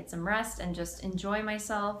sleep and get some rest and just enjoy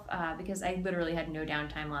myself because I literally had no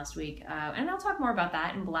downtime last week. And I'll talk more about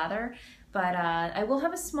that in Blather, but I will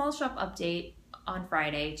have a small shop update on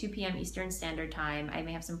Friday, 2 p.m. Eastern Standard Time. I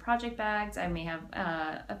may have some project bags. I may have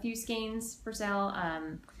a few skeins for sale,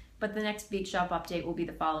 but the next big shop update will be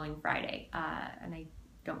the following Friday. And I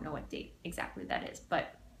don't know what date exactly that is,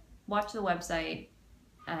 but watch the website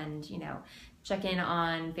and, you know, check in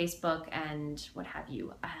on Facebook and what have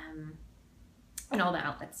you. And all the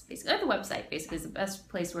outlets, basically. The website, basically, is the best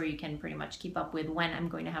place where you can pretty much keep up with when I'm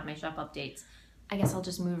going to have my shop updates. I guess I'll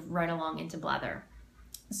just move right along into Blather.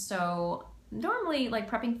 So normally,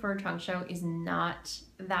 like, prepping for a trunk show is not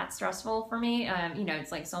that stressful for me. You know,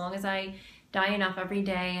 it's like, so long as I dye enough every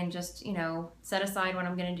day and just, you know, set aside what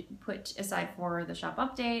I'm going to put aside for the shop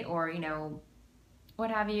update or, you know,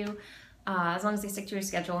 what have you. As long as they stick to a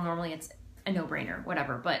schedule, normally it's a no-brainer,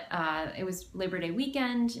 whatever. But it was Labor Day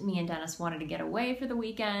weekend. Me and Dennis wanted to get away for the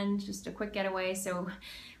weekend, just a quick getaway. So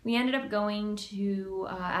we ended up going to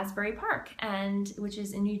Asbury Park, which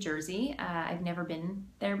is in New Jersey. I've never been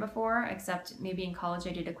there before, except maybe in college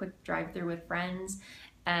I did a quick drive-through with friends.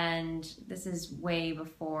 And this is way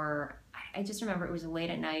before, I just remember it was late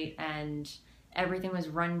at night and everything was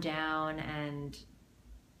run down and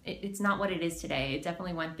it's not what it is today. It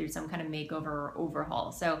definitely went through some kind of makeover or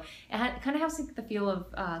overhaul. So it kind of has like the feel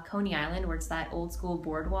of Coney Island, where it's that old school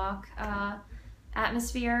boardwalk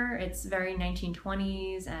atmosphere. It's very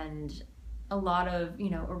 1920s, and a lot of,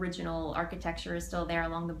 original architecture is still there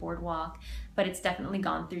along the boardwalk, but it's definitely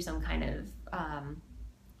gone through some kind of,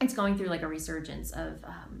 it's going through like a resurgence of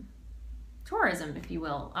tourism, if you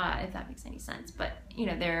will, if that makes any sense. But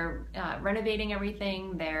they're renovating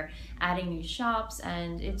everything, they're adding new shops,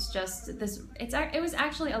 and it's just this. It was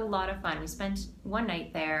actually a lot of fun. We spent one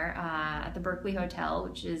night there at the Berkeley Hotel,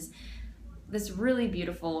 which is this really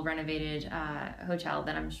beautiful renovated hotel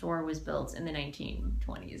that I'm sure was built in the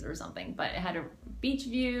 1920s or something. But it had a beach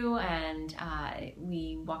view, and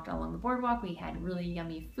we walked along the boardwalk. We had really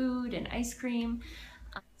yummy food and ice cream.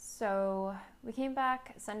 So we came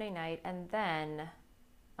back Sunday night, and then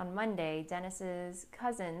on Monday, Dennis's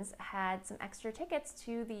cousins had some extra tickets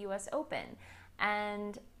to the US Open.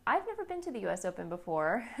 And I've never been to the US Open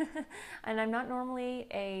before, and I'm not normally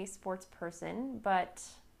a sports person, but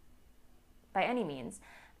by any means.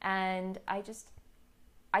 And I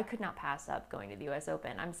could not pass up going to the US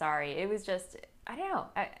Open. I'm sorry. It was just, I don't know.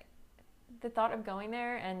 The thought of going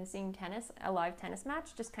there and seeing a live tennis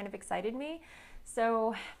match just kind of excited me.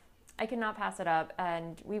 So I could not pass it up,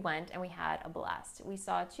 and we went and we had a blast. We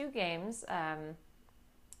saw 2 games.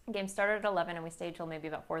 Game started at 11 and we stayed till maybe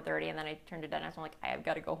about 4:30, and then I turned to Dennis and I'm like, I've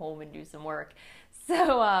got to go home and do some work.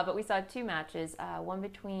 So, but we saw 2 matches. One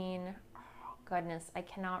between, oh goodness, I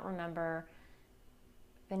cannot remember,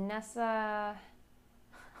 Vanessa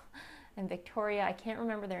and Victoria. I can't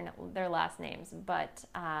remember their last names, but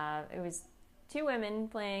it was 2 women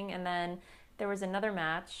playing, and then there was another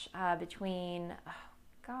match between,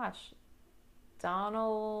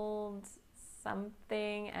 Donald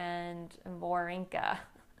something and Vorinka.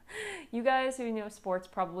 You guys who know sports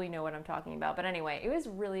probably know what I'm talking about. But anyway, it was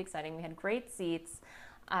really exciting. We had great seats.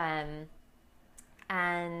 And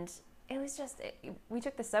it was just, we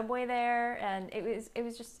took the subway there, and it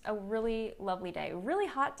was just a really lovely day. Really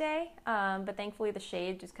hot day, but thankfully the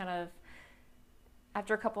shade just kind of,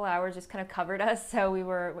 after a couple hours, just kind of covered us, so we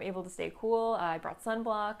were able to stay cool. I brought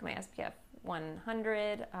sunblock, my SPF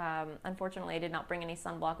 100. Unfortunately, I did not bring any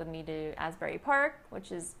sunblock with me to Asbury Park,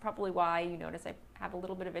 which is probably why you notice I have a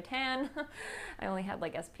little bit of a tan. I only had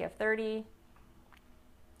like SPF 30.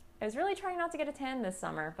 I was really trying not to get a tan this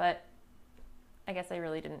summer, but I guess it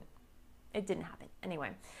didn't happen. Anyway,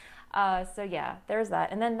 so yeah, there's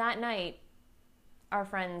that. And then that night, our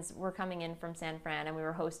friends were coming in from San Fran, and we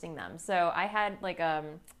were hosting them. So I had like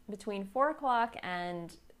between 4 o'clock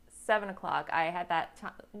and 7 o'clock, I had that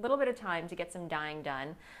little bit of time to get some dyeing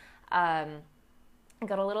done. I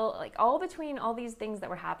got a little, like, all between all these things that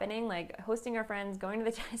were happening, like hosting our friends, going to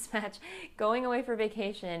the tennis match, going away for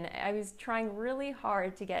vacation. I was trying really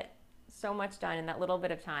hard to get so much done in that little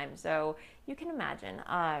bit of time. So you can imagine.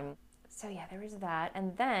 So yeah, there was that.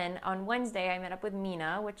 And then on Wednesday, I met up with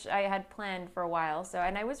Mina, which I had planned for a while.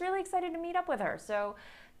 And I was really excited to meet up with her. So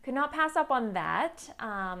could not pass up on that.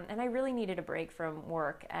 And I really needed a break from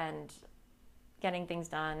work and getting things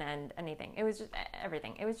done and anything. It was just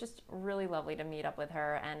everything. It was just really lovely to meet up with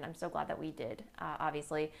her. And I'm so glad that we did,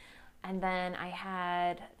 obviously. And then I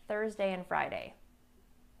had Thursday and Friday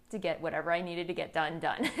to get whatever I needed to get done.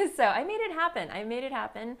 So I made it happen.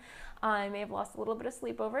 I may have lost a little bit of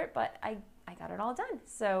sleep over it, but I got it all done.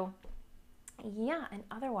 So yeah, and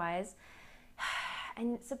otherwise,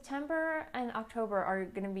 and September and October are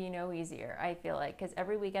going to be no easier, I feel like, because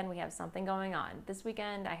every weekend we have something going on. This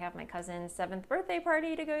weekend I have my cousin's 7th birthday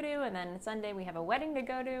party to go to, and then Sunday we have a wedding to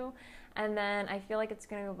go to, and then I feel like it's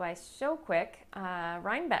going to go by so quick.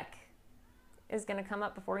 Rhinebeck is going to come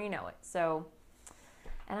up before you know it. So,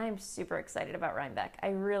 and I'm super excited about Rhinebeck. I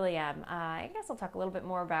really am. I guess I'll talk a little bit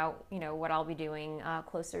more about, what I'll be doing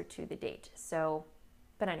closer to the date. So,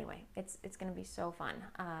 but anyway, it's going to be so fun.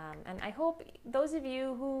 And I hope those of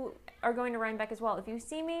you who are going to Rhinebeck as well, if you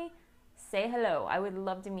see me, say hello. I would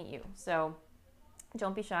love to meet you. So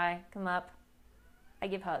don't be shy. Come up. I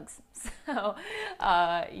give hugs. So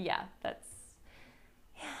yeah,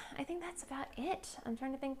 I think that's about it. I'm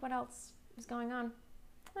trying to think what else is going on.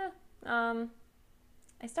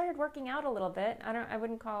 I started working out a little bit. I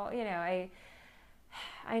wouldn't call,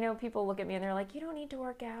 I know people look at me and they're like, you don't need to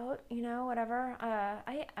work out, whatever.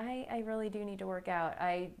 I really do need to work out.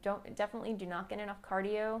 I definitely do not get enough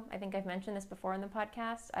cardio. I think I've mentioned this before in the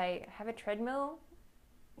podcast. I have a treadmill,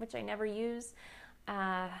 which I never use.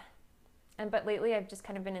 But lately I've just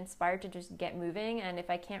kind of been inspired to just get moving. And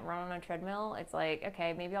if I can't run on a treadmill, it's like,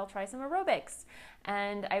 okay, maybe I'll try some aerobics.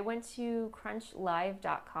 And I went to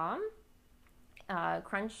crunchlive.com.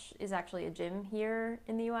 Crunch is actually a gym here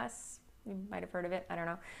in the US. You might have heard of it, I don't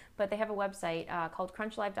know. But they have a website called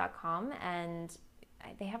crunchlive.com, and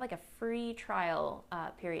they have like a free trial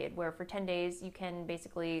period where for 10 days you can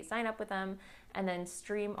basically sign up with them and then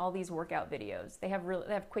stream all these workout videos. They have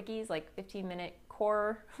quickies, like 15-minute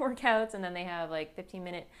core workouts, and then they have like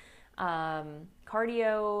 15-minute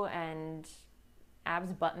cardio and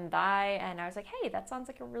abs, butt, and thigh. And I was like, hey, that sounds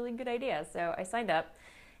like a really good idea. So I signed up.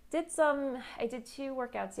 I did 2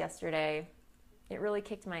 workouts yesterday. It really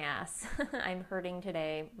kicked my ass. I'm hurting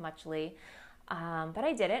today, muchly. But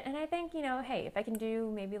I did it, and I think, hey, if I can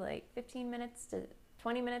do maybe like 15 minutes to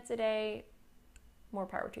 20 minutes a day, more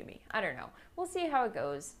power to me. I don't know. We'll see how it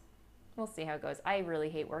goes. I really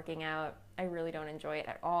hate working out. I really don't enjoy it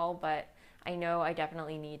at all, but I know I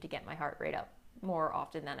definitely need to get my heart rate up more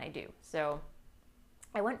often than I do. So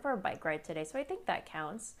I went for a bike ride today, so I think that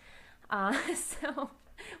counts. So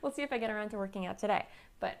we'll see if I get around to working out today.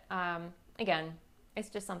 But again, it's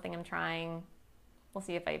just something I'm trying. We'll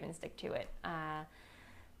see if I even stick to it.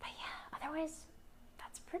 But yeah, otherwise,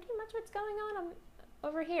 that's pretty much what's going on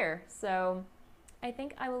over here. So I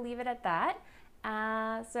think I will leave it at that.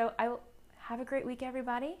 So I will have a great week,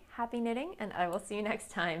 everybody. Happy knitting, and I will see you next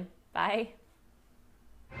time. Bye.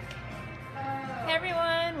 Hey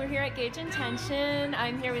everyone, we're here at Gauge Intention.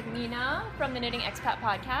 I'm here with Nina from the Knitting Expat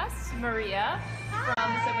Podcast, Maria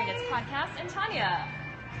from the Subway Knits Podcast, and Tanya.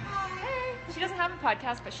 Hey. She doesn't have a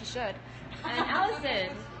podcast, but she should. And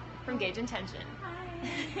Allison from Gauge Intention.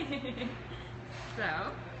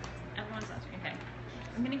 So, everyone's watching. Okay.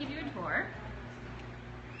 I'm going to give you a tour.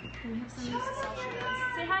 We have some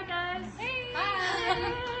selfies. Say hi, guys. Hey.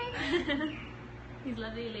 Hi. These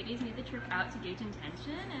lovely ladies made the trip out to Gauge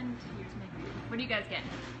Intention, and here's my group. What are you guys getting?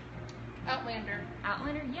 Outlander.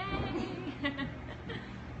 Outlander, yay!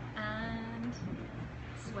 And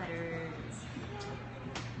sweaters.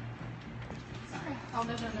 Oh,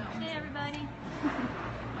 no. Hey, everybody.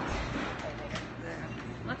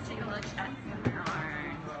 Let's take a look at some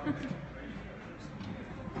yarn.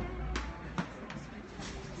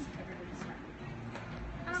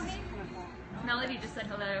 Oh, hey. Melody just said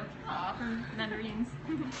hello from Mandarins.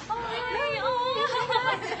 Oh, hey! Oh!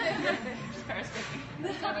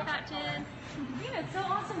 Patches. It's so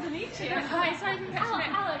awesome to meet you. Hi, sorry to catch me.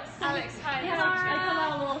 Alex, hi. Yeah, I feel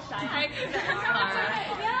a little shy.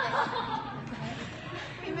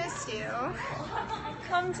 We missed you.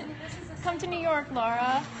 Come to New York,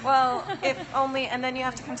 Laura. Well, if only, and then you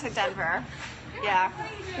have to come to Denver. Yeah.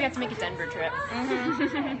 We have to make a Denver trip.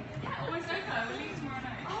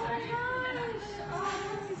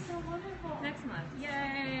 Next month.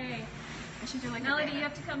 Yay! I should do like Melody, you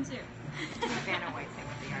have to come too. a Vanna White thing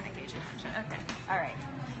with the yarn at Gauge Intention. Okay. All right.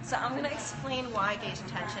 So I'm going to explain why Gauge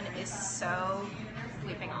Intention is so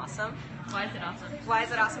bleeping awesome. Why is it awesome? Why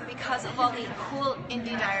is it awesome? Because of all the cool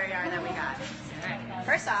indie dyer yarn that we got. Alright.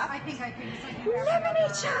 First off,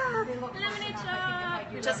 Lemonade Shop! Lemonade Shop!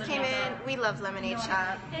 Just came in. We love Lemonade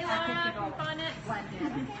Shop. Hey Laura, from Bonnet.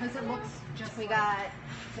 Because it looks just We got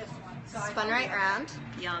spun right round.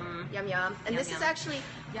 Yum. Yum yum. And this is actually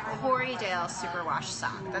Corriedale superwash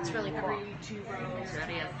sock. That's really cool. 2 rows. There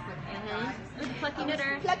it is. Ooh, the plucky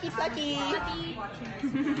knitter. Plucky plucky. Plucky.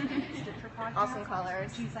 Awesome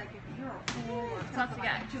colors. She's like, if you're a fool or What else we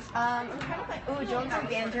got? I'm trying to find. Ooh, Jones and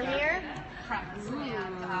Vandermeer.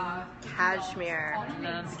 Cashmere.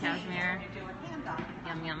 Love the cashmere.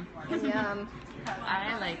 Yum yum. Yum yum.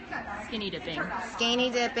 I like skinny dipping. Skinny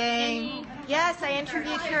dipping. Yes, I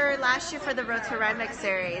interviewed her last year for the Road to Rhinebeck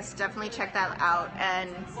series. Definitely check that out. And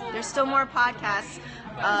there's still more podcasts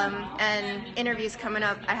and interviews coming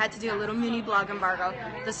up. I had to do a little mini blog embargo.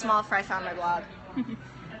 The small fry found my blog.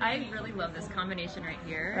 I really love this combination right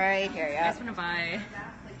here. Right here, I yeah. just want to buy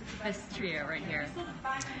this trio right here.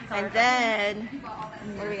 And then,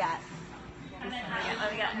 what do we got?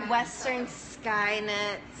 Western Sky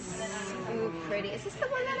Knits. Ooh, pretty. Is this the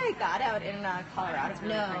one that I got out in Colorado?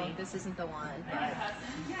 really No, pretty. this isn't the one. But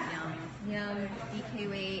Yum. yum, DK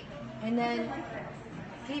weight. And then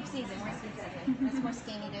sleep season. More sleep season. That's more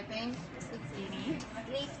skinny dipping. Sleep season.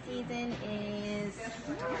 Sleep season is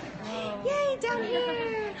yay down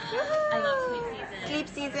here. I love sleep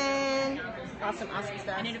season. Sleep season. Awesome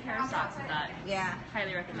stuff. I need a pair of socks with that. Yeah.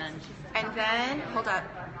 Highly recommend. And then hold up.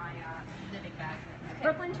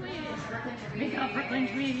 Brooklyn tweed. We got Brooklyn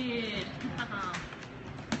tweed.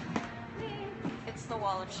 It's the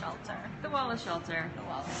wall of shelter. The wall of shelter. The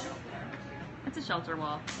wall of shelter. It's a shelter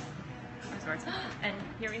wall of sorts. And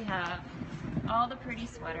here we have all the pretty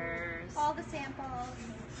sweaters. All the samples.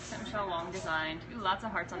 That Michelle Wong designed. Ooh, lots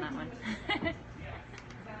of hearts on that one.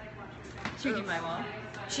 Should we do my wall?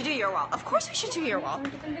 Should do your wall. Of course we should do your wall.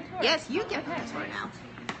 Yes, you get the tour now.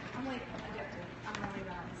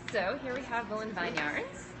 So here we have Voolenvine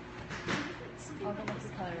yarns. all the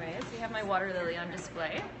mixed colorways. We have my water lily on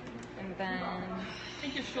display. And then... I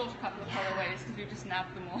think you're short a couple of colorways because you just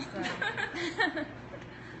nabbed them all.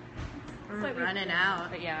 We're running out.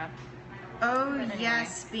 But yeah. Oh But anyway.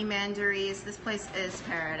 yes, Be Mandaries. This place is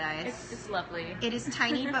paradise. It's lovely. It is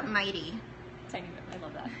tiny but mighty. Tiny bit. I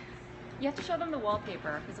love that. You have to show them the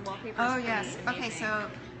wallpaper because the wallpaper Oh is yes. pretty Okay, amazing. so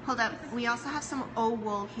hold up. We also have some O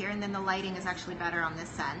wool here, and then the lighting is actually better on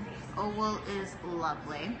this end. O wool is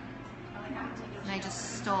lovely. And I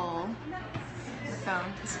just stole from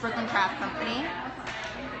the Brooklyn Craft Company.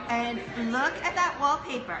 And look at that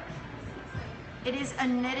wallpaper. It is a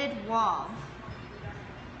knitted wall.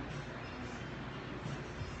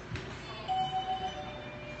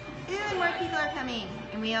 Ooh, and more people are coming.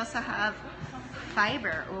 And we also have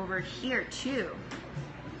fiber over here too.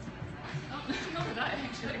 Oh, there's another guy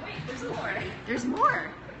actually. Wait, there's more. There's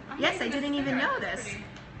more. Yes, I didn't even know this.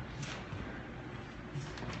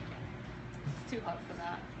 Too hot for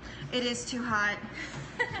that. It is too hot.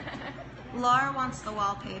 Laura wants the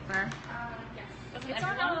wallpaper. It's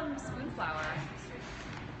on Spoonflower.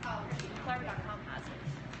 Spoonflower.com has it.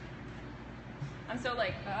 I'm so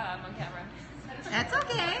like, I'm on camera. That's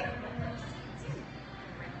okay.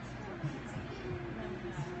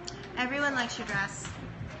 Everyone likes your dress.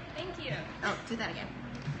 Thank you. Oh, do that again.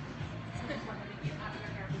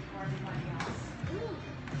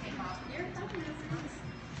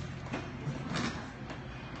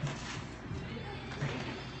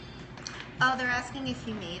 Oh, they're asking if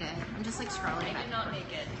you made it. I'm just like scrolling I back. did not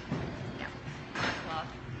make it. Yeah. Cloth.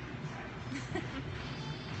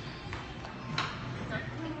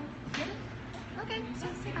 Okay, so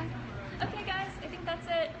say bye. Okay, guys, I think that's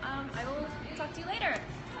it. I will talk to you later.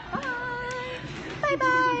 Bye. Bye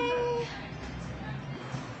bye.